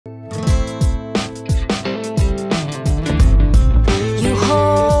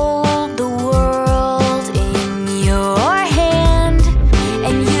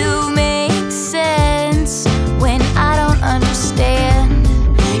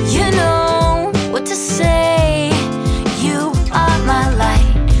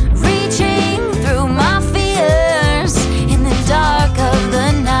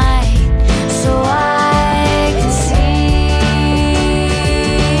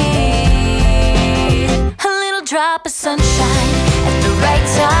drop of sunshine at the right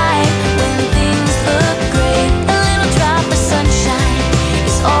time when things look great. A little drop of sunshine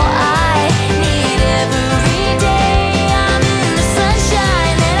is all I need every day. I'm in the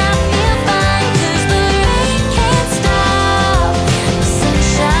sunshine and I feel fine, 'cause the rain can't stop the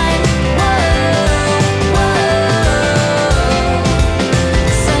sunshine. Whoa, whoa,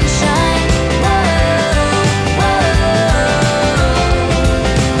 sunshine. Whoa, whoa.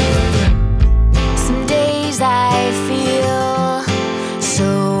 Some days I feel so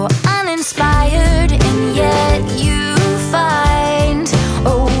uninspired, and yet you find a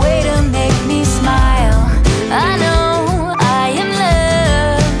way to make me smile. I know I am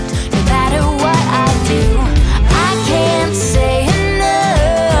loved no matter what I do. I can't say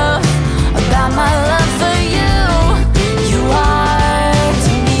enough about my love for you. You are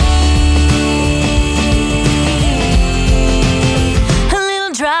to me a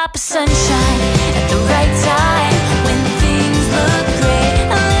little drop of sunshine at the right time when things look great.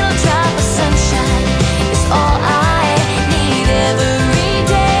 A little drop of sunshine is all I need every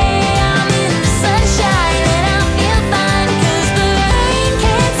day. I'm in the sunshine and I feel fine, 'cause the rain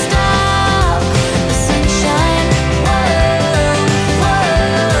can't stop the sunshine. Whoa, whoa,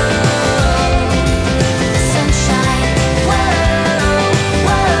 sunshine. Whoa,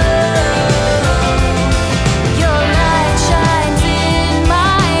 whoa. Your light shines in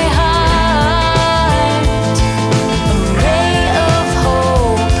my heart, a ray of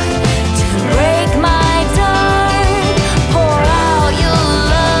hope to break my dark. Pour out your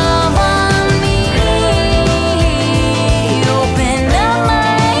love on me. Open up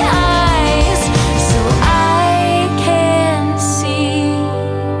my eyes so I can see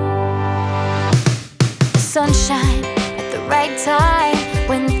the sunshine at the right time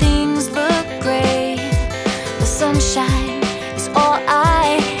when things look great. The sunshine is all I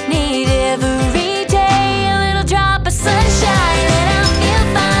need every day. A little drop of sunshine and I feel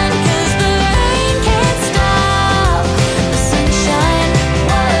fine, 'cause the rain can't stop the sunshine.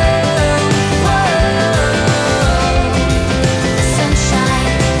 Whoa, whoa,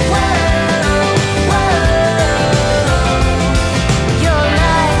 sunshine. Whoa, whoa. Your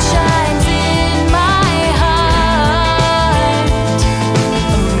light shines in my heart,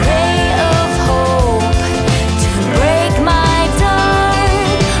 a ray of hope to break my dark.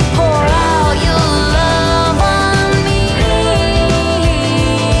 Pour out your love on me.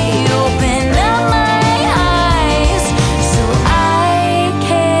 Open up my eyes so I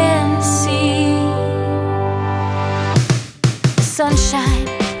can see the sunshine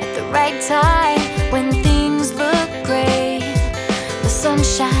at the right time